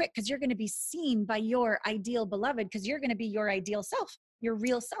super quick because you're going to be seen by your ideal beloved because you're going to be your ideal self, your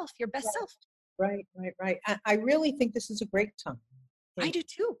real self, your best self. Right. I really think this is a great time. I do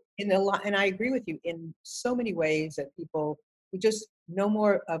too. And I agree with you in so many ways that we just no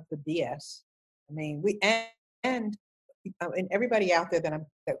more of the BS. I mean, and everybody out there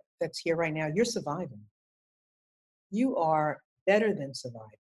that's here right now, you're surviving. You are better than surviving.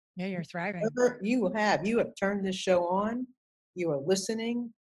 Yeah, you're thriving. You have turned this show on. You are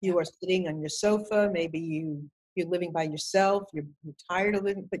listening. You are sitting on your sofa. Maybe you're living by yourself. You're tired of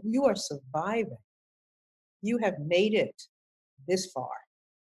living, but you are surviving. You have made it this far.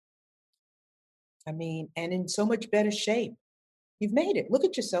 I mean, and in so much better shape. You've made it. Look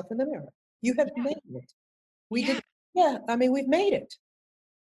at yourself in the mirror. You have made it. We've made it.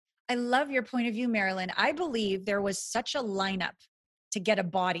 I love your point of view, Marilyn. I believe there was such a lineup to get a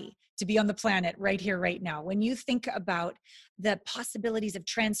body to be on the planet right here, right now. When you think about the possibilities of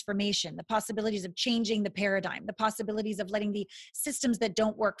transformation, the possibilities of changing the paradigm, the possibilities of letting the systems that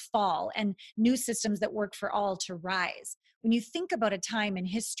don't work fall and new systems that work for all to rise. When you think about a time in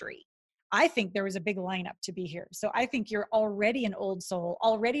history, I think there was a big lineup to be here. So I think you're already an old soul,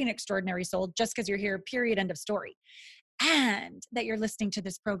 already an extraordinary soul, just because you're here, period, end of story. And that you're listening to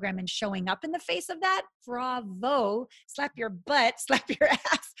this program and showing up in the face of that, bravo, slap your butt, slap your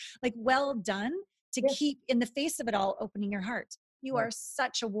ass, like well done to keep in the face of it all, opening your heart. You are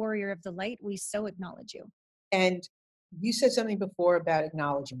such a warrior of the light. We so acknowledge you. And you said something before about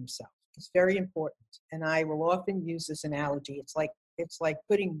acknowledging yourself. It's very important. And I will often use this analogy. It's like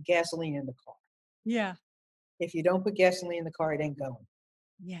putting gasoline in the car. Yeah. If you don't put gasoline in the car, it ain't going.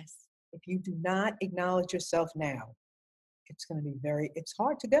 Yes. If you do not acknowledge yourself now, it's going to be it's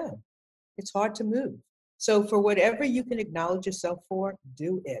hard to go. It's hard to move. So for whatever you can acknowledge yourself for,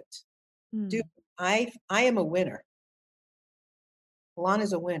 do it. I am a winner.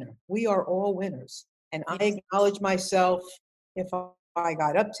 Allana's a winner. We are all winners. And I acknowledge myself if I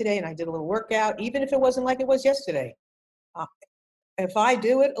got up today and I did a little workout, even if it wasn't like it was yesterday. If I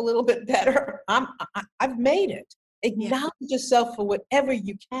do it a little bit better, I've made it. Acknowledge yourself for whatever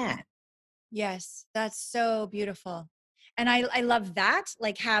you can. Yes, that's so beautiful. And I love that,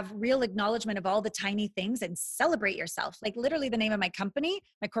 like have real acknowledgement of all the tiny things and celebrate yourself. Like literally the name of my company,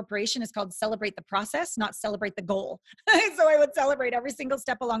 my corporation is called Celebrate the Process, not Celebrate the Goal. So I would celebrate every single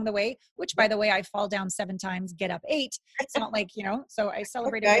step along the way, which by the way, I fall down 7 times, get up 8. It's not like, so I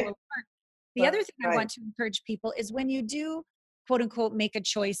celebrate every little part. The other thing I want to encourage people is when you do quote unquote, make a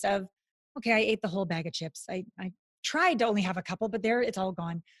choice of, okay, I ate the whole bag of chips. I tried to only have a couple, but it's all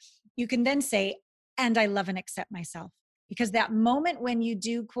gone. You can then say, and I love and accept myself. Because that moment when you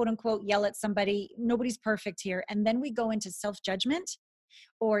do quote unquote yell at somebody, nobody's perfect here. And then we go into self-judgment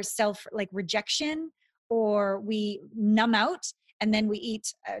or rejection, or we numb out and then we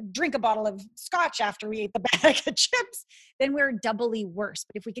drink a bottle of scotch after we ate the bag of chips, then we're doubly worse.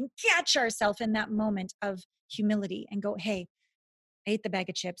 But if we can catch ourselves in that moment of humility and go, hey, I ate the bag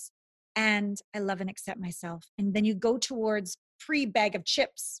of chips and I love and accept myself. And then you go towards pre-bag of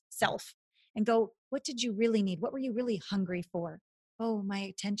chips self and go, what did you really need? What were you really hungry for? Oh, my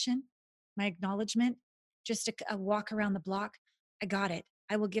attention, my acknowledgement, just a walk around the block. I got it.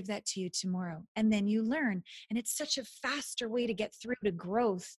 I will give that to you tomorrow. And then you learn. And it's such a faster way to get through to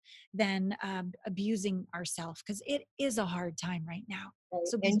growth than abusing ourselves, because it is a hard time right now. Right.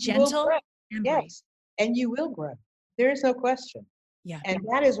 So be gentle and brave. Yes. And you will grow. There is no question. Yeah. And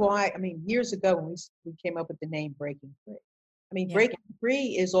that is why, years ago when we came up with the name Breaking Free. Breaking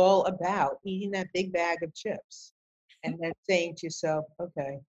free is all about eating that big bag of chips and then saying to yourself,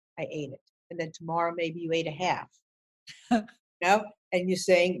 okay, I ate it. And then tomorrow, maybe you ate a half. know, and you're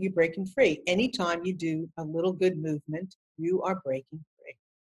saying you're breaking free. Anytime you do a little good movement, you are breaking free.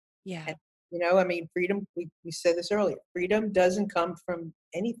 Yeah. And, I mean, freedom, we said this earlier, freedom doesn't come from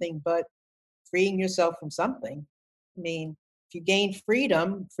anything but freeing yourself from something. I mean, if you gain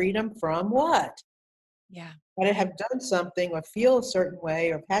freedom from what? Yeah. Got to have done something or feel a certain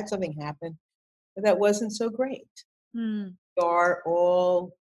way or have had something happen that wasn't so great. Mm. We are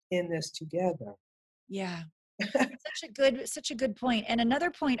all in this together. Yeah. Such a good point. And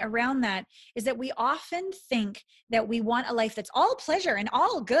another point around that is that we often think that we want a life that's all pleasure and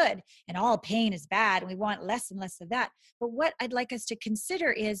all good and all pain is bad. And we want less and less of that. But what I'd like us to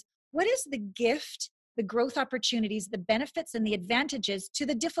consider is, what is the gift, the growth opportunities, the benefits and the advantages to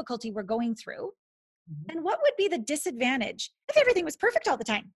the difficulty we're going through? Mm-hmm. And what would be the disadvantage if everything was perfect all the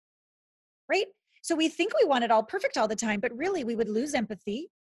time? Right? So we think we want it all perfect all the time, but really we would lose empathy.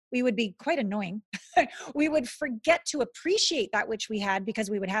 We would be quite annoying. We would forget to appreciate that which we had because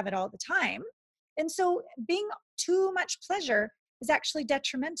we would have it all the time. And so being too much pleasure is actually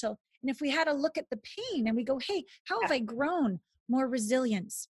detrimental. And if we had a look at the pain and we go, hey, how have I grown? More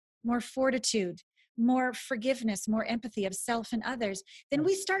resilience, more fortitude, more forgiveness, more empathy of self and others, then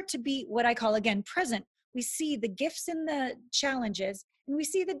we start to be what I call, again, present. We see the gifts and the challenges, and we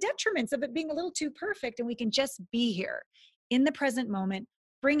see the detriments of it being a little too perfect, and we can just be here in the present moment.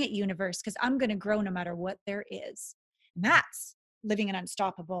 Bring it, universe, because I'm going to grow no matter what there is. And that's living an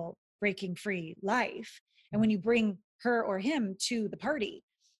unstoppable, breaking free life. And when you bring her or him to the party,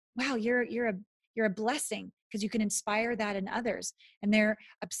 wow, you're a blessing, because you can inspire that in others. And they're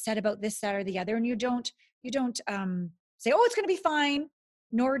upset about this, that, or the other, and you don't say, oh, it's going to be fine.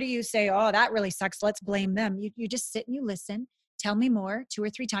 Nor do you say, oh, that really sucks, let's blame them. You just sit and you listen. Tell me more, 2 or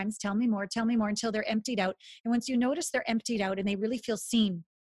 3 times. Tell me more until they're emptied out. And once you notice they're emptied out and they really feel seen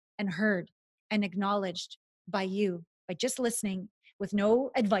and heard and acknowledged by you, by just listening with no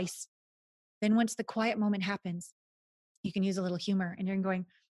advice, then once the quiet moment happens, you can use a little humor, and you're going,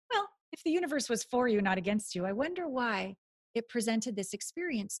 well, if the universe was for you, not against you, I wonder why it presented this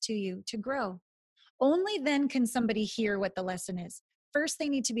experience to you to grow. Only then can somebody hear what the lesson is. First, they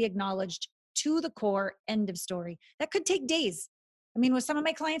need to be acknowledged to the core, end of story. That could take days. I mean, with some of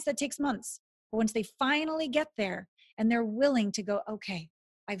my clients, that takes months. But once they finally get there and they're willing to go, okay,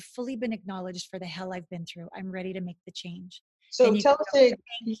 I've fully been acknowledged for the hell I've been through, I'm ready to make the change. So Can you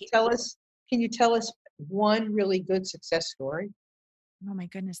tell us one really good success story? Oh my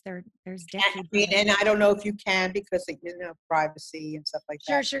goodness, there's decades. And I don't know if you can, because of, privacy and stuff like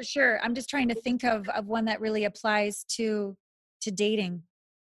that. Sure. I'm just trying to think of one that really applies to dating.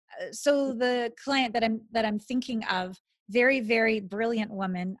 So the client that I'm thinking of, very, very brilliant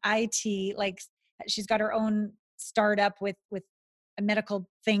woman, IT, like she's got her own startup with a medical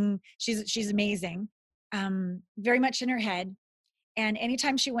thing. She's amazing. Very much in her head. And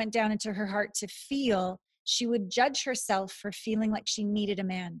anytime she went down into her heart to feel, she would judge herself for feeling like she needed a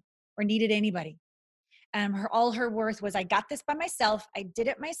man or needed anybody. All her worth was, I got this by myself, I did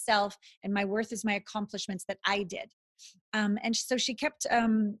it myself, and my worth is my accomplishments that I did. And so she kept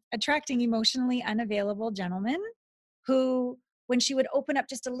attracting emotionally unavailable gentlemen who, when she would open up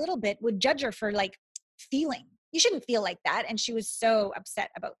just a little bit, would judge her for like feeling. You shouldn't feel like that. And she was so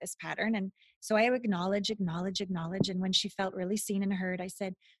upset about this pattern. And so I acknowledge. And when she felt really seen and heard, I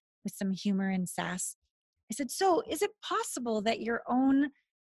said, with some humor and sass, I said, so is it possible that your own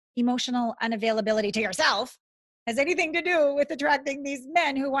emotional unavailability to yourself has anything to do with attracting these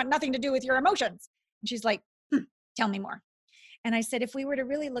men who want nothing to do with your emotions? And she's like, tell me more. And I said, if we were to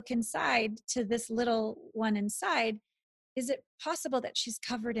really look inside to this little one inside, is it possible that she's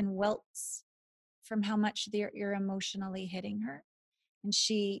covered in welts from how much you're emotionally hitting her? And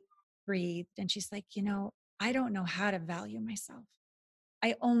she breathed and she's like, I don't know how to value myself.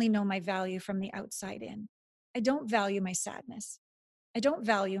 I only know my value from the outside in. I don't value my sadness. I don't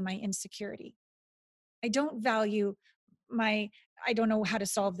value my insecurity. I don't value I don't know how to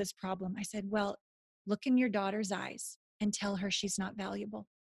solve this problem. I said, well, look in your daughter's eyes and tell her she's not valuable.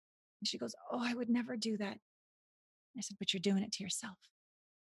 And she goes, oh, I would never do that. I said, but you're doing it to yourself.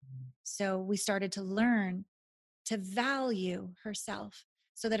 So we started to learn to value herself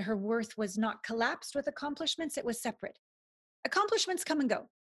so that her worth was not collapsed with accomplishments. It was separate. Accomplishments come and go.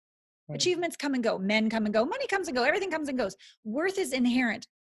 Right. Achievements come and go. Men come and go. Money comes and go. Everything comes and goes. Worth is inherent.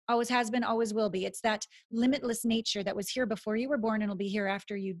 Always has been, always will be. It's that limitless nature that was here before you were born and will be here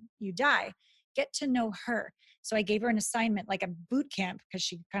after you die. Get to know her. So I gave her an assignment, like a boot camp, because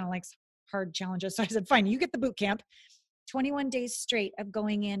she kind of likes hard challenges. So I said, fine, you get the boot camp. 21 days straight of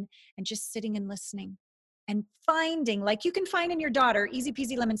going in and just sitting and listening and finding, like you can find in your daughter, easy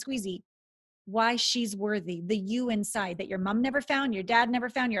peasy lemon squeezy, why she's worthy, the you inside that your mom never found, your dad never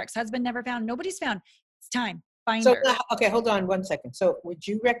found, your ex-husband never found, nobody's found. It's time. Find So, her. okay, hold on 1 second. So would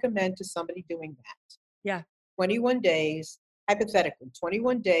you recommend to somebody doing that? Yeah. 21 days, hypothetically,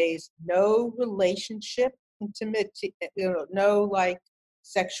 21 days, no relationship, intimacy, no like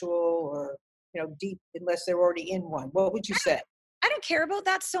sexual or, deep, unless they're already in one. What would you say? I don't care about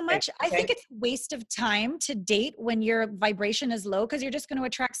that so much. Okay. I think it's a waste of time to date when your vibration is low, because you're just going to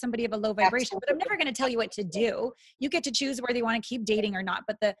attract somebody of a low vibration. Absolutely. But I'm never going to tell you what to do. You get to choose whether you want to keep dating or not.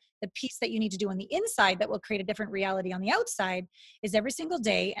 But the piece that you need to do on the inside that will create a different reality on the outside is every single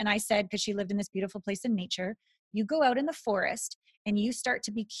day. And I said, because she lived in this beautiful place in nature, you go out in the forest and you start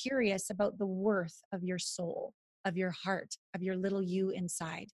to be curious about the worth of your soul, of your heart, of your little you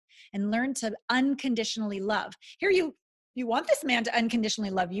inside, and learn to unconditionally love. Here you want this man to unconditionally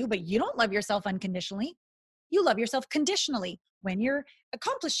love you, but you don't love yourself unconditionally. You love yourself conditionally when you're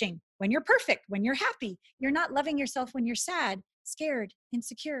accomplishing, when you're perfect, when you're happy. You're not loving yourself when you're sad, scared,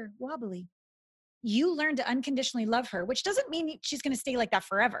 insecure, wobbly. You learn to unconditionally love her, which doesn't mean she's going to stay like that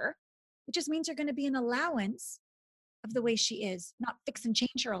forever. It just means you're going to be an allowance of the way she is, not fix and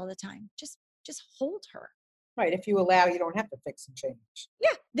change her all the time. Just hold her. Right. If you allow, you don't have to fix and change.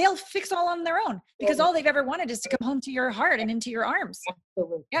 Yeah, they'll fix all on their own, because all they've ever wanted is to come home to your heart and into your arms.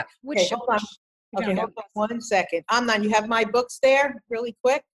 Absolutely. Yeah. Okay, hold on. Okay, hold on 1 second. Amnon, you have my books there really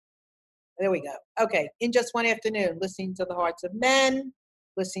quick? There we go. Okay. In Just One Afternoon, listening to the hearts of men,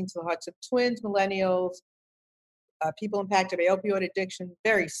 listening to the hearts of twins, millennials, people impacted by opioid addiction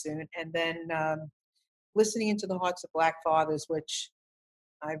very soon. And then listening into the hearts of Black fathers, which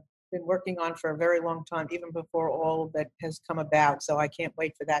I've been working on for a very long time, even before all that has come about. So I can't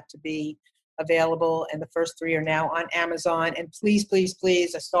wait for that to be available. And the first 3 are now on Amazon. And please, please,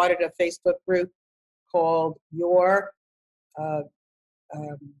 please, I started a Facebook group called Your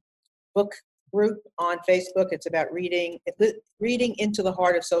Book Group on Facebook. It's about reading into the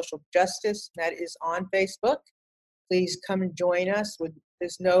heart of social justice. That is on Facebook. Please come and join us.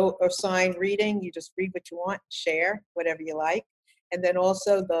 There's no assigned reading. You just read what you want, share whatever you like. And then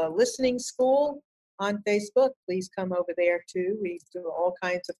also the listening school on Facebook. Please come over there too. We do all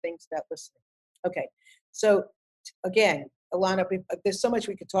kinds of things about listening. Okay. So again, Allana, there's so much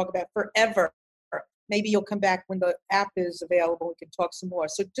we could talk about forever. Maybe you'll come back when the app is available. We can talk some more.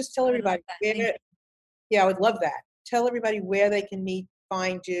 So just tell everybody where, I would love that. Tell everybody where they can meet,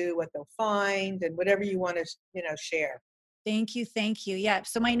 find you, what they'll find, and whatever you want to, share. Thank you. Yeah.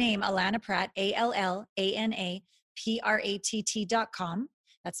 So my name, Allana Pratt, AllanaPratt.com.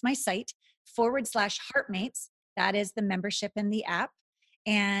 That's my site, /Heartmates. That is the membership in the app.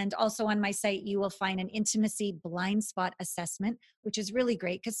 And also on my site, you will find an intimacy blind spot assessment, which is really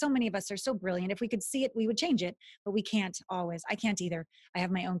great because so many of us are so brilliant. If we could see it, we would change it, but we can't always. I can't either. I have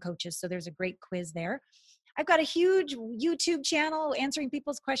my own coaches. So there's a great quiz there. I've got a huge YouTube channel answering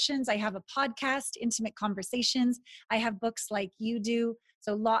people's questions. I have a podcast, Intimate Conversations. I have books like you do.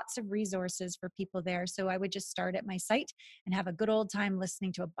 So lots of resources for people there. So I would just start at my site and have a good old time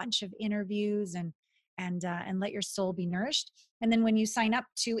listening to a bunch of interviews and let your soul be nourished. And then when you sign up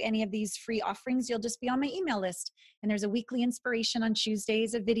to any of these free offerings, you'll just be on my email list. And there's a weekly inspiration on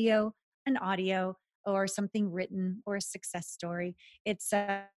Tuesdays, a video, an audio, or something written, or a success story. It's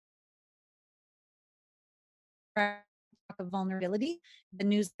of vulnerability, the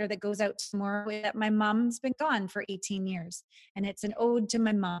newsletter that goes out tomorrow, that my mom's been gone for 18 years. And it's an ode to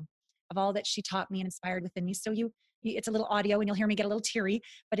my mom of all that she taught me and inspired within me. So it's a little audio and you'll hear me get a little teary,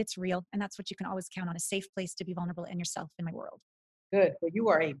 but it's real. And that's what you can always count on, a safe place to be vulnerable in yourself in my world. Good. Well, you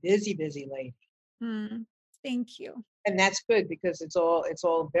are a busy, busy lady. Thank you. And that's good because it's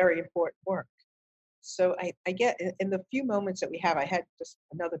all very important work. So I get in the few moments that we have, I had just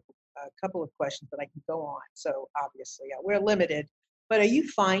another couple of questions, but I can go on. So obviously we're limited, but are you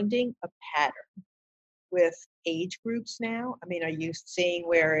finding a pattern with age groups now? I mean, are you seeing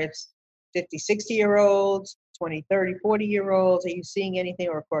where it's 50, 60-year-olds, 20, 30, 40-year-olds? Are you seeing anything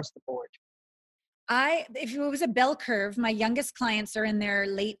or across the board? If it was a bell curve, my youngest clients are in their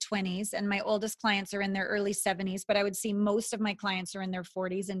late 20s and my oldest clients are in their early 70s, but I would see most of my clients are in their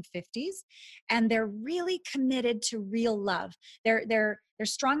 40s and 50s, and they're really committed to real love. They're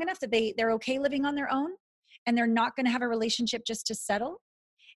strong enough that they're okay living on their own, and they're not going to have a relationship just to settle.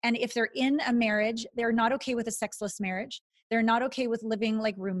 And if they're in a marriage, they're not okay with a sexless marriage. They're not okay with living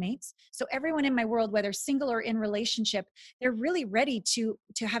like roommates. So everyone in my world, whether single or in relationship, they're really ready to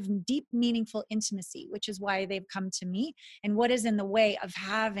have deep, meaningful intimacy, which is why they've come to me. And what is in the way of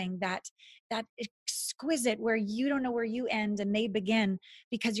having that exquisite where you don't know where you end and they begin,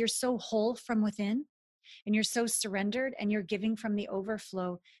 because you're so whole from within. and you're so surrendered and you're giving from the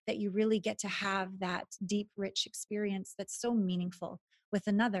overflow that you really get to have that deep, rich experience that's so meaningful with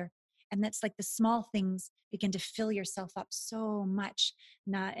another. And that's like the small things begin to fill yourself up so much.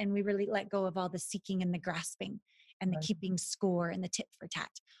 And we really let go of all the seeking and the grasping and the keeping score and the tit for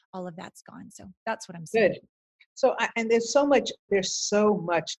tat. All of that's gone. So that's what I'm saying. Good. So, and there's so much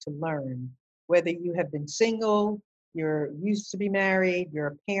to learn, whether you have been single, you're used to be married, you're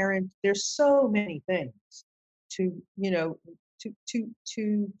a parent. There's so many things to,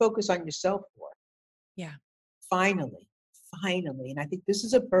 to focus on yourself for. Yeah. Finally. And I think this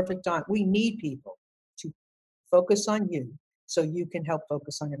is a perfect time. We need people to focus on you so you can help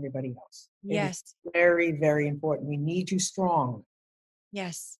focus on everybody else. Yes. It's very, very important. We need you strong.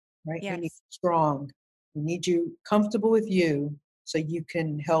 Yes. Right? Yes. We need you strong. We need you comfortable with you so you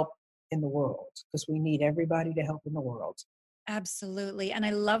can help in the world, because we need everybody to help in the world. Absolutely. And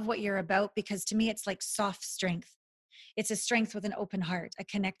I love what you're about, because to me, it's like soft strength. It's a strength with an open heart, a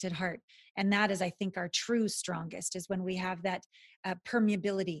connected heart. And that is, I think, our true strongest, is when we have that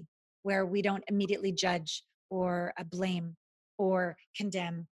permeability, where we don't immediately judge or blame or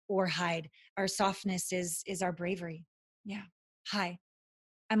condemn or hide. Our softness is our bravery. Yeah. Hi,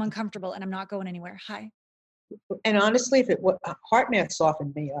 I'm uncomfortable and I'm not going anywhere. Hi. And honestly, if it was heart math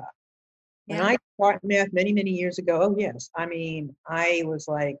softened me up. When I taught math many, many years ago, oh yes, I mean, I was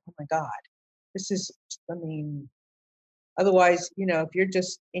like, oh my God, this is, otherwise, if you're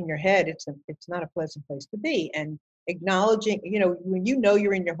just in your head, it's not a pleasant place to be. And acknowledging, when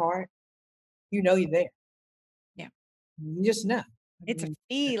you're in your heart, you're there. Yeah. You just know. It's a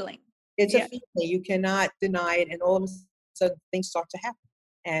feeling. It's a feeling. You cannot deny it. And all of a sudden things start to happen.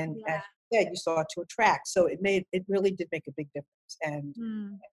 And as you said, you start to attract. So it really did make a big difference.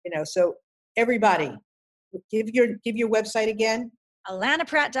 And, so everybody, give your website again.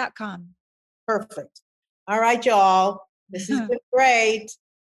 AllanaPratt.com. Perfect. All right, y'all. This has been great.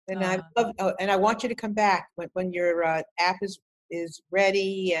 And I love, and I want you to come back when your app is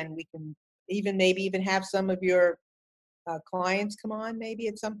ready, and we can maybe even have some of your clients come on maybe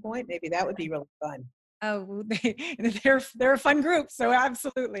at some point. Maybe that would be really fun. Oh, they're a fun group. So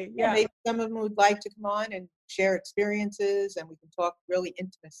absolutely. Yeah. Maybe some of them would like to come on and share experiences, and we can talk really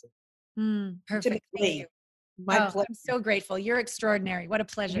intimacy. Perfect. Thank you. My pleasure. I'm so grateful. You're extraordinary. What a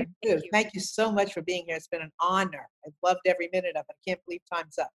pleasure. Thank you so much for being here. It's been an honor. I've loved every minute of it. I can't believe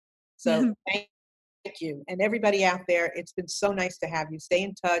time's up. So thank you. And everybody out there, it's been so nice to have you. Stay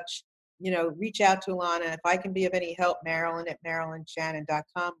in touch. Reach out to Allana. If I can be of any help, Marilyn at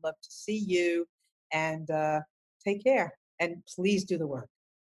MarilynShannon.com. Love to see you. And take care. And please do the work.